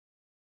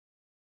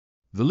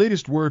The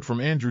latest word from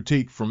Andrew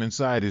Tate from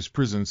inside his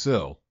prison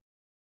cell.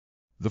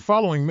 The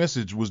following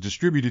message was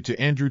distributed to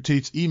Andrew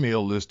Tate's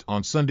email list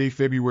on Sunday,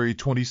 February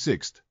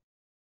 26th.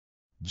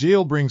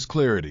 Jail brings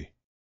clarity.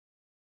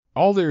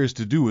 All there is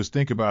to do is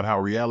think about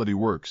how reality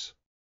works.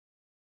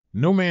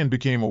 No man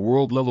became a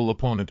world-level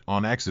opponent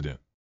on accident.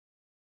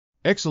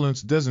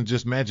 Excellence doesn't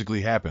just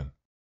magically happen.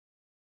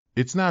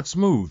 It's not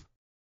smooth.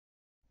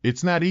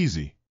 It's not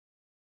easy.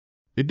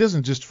 It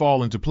doesn't just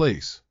fall into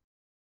place.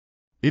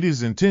 It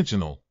is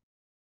intentional.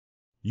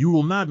 You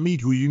will not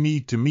meet who you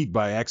need to meet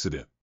by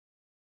accident.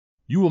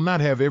 You will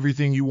not have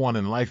everything you want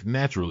in life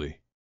naturally.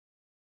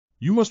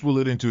 You must will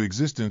it into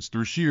existence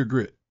through sheer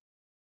grit.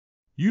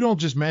 You don't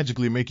just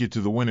magically make it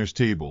to the winner's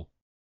table.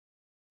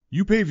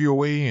 You pave your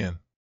way in.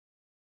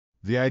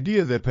 The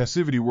idea that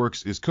passivity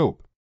works is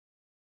cope.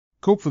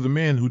 Cope for the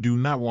men who do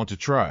not want to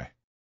try.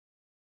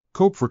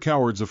 Cope for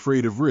cowards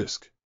afraid of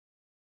risk.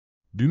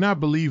 Do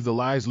not believe the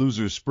lies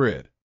losers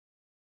spread.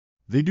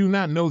 They do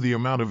not know the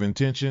amount of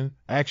intention,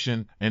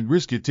 action, and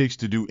risk it takes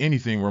to do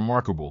anything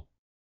remarkable.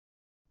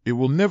 It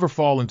will never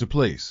fall into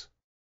place.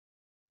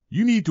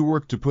 You need to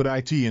work to put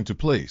it into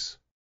place.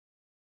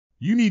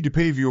 You need to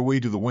pave your way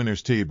to the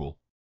winner's table.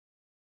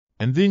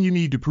 And then you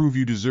need to prove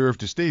you deserve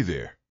to stay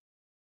there.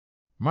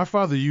 My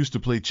father used to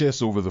play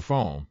chess over the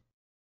phone.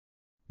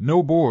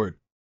 No board.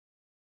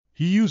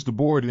 He used the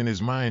board in his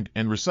mind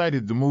and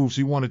recited the moves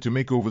he wanted to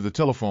make over the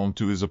telephone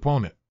to his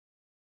opponent.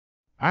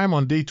 I am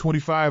on day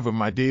 25 of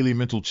my daily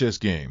mental chess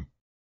game.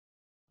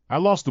 I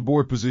lost the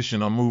board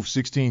position on move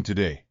 16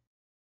 today.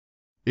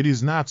 It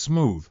is not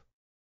smooth.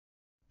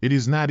 It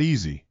is not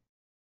easy.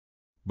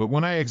 But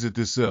when I exit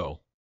this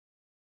cell,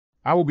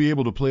 I will be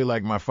able to play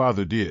like my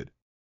father did.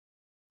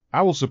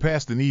 I will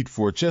surpass the need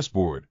for a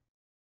chessboard.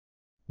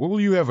 What will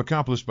you have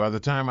accomplished by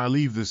the time I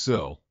leave this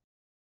cell?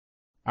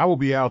 I will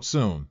be out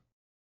soon.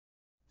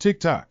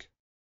 Tick-tock.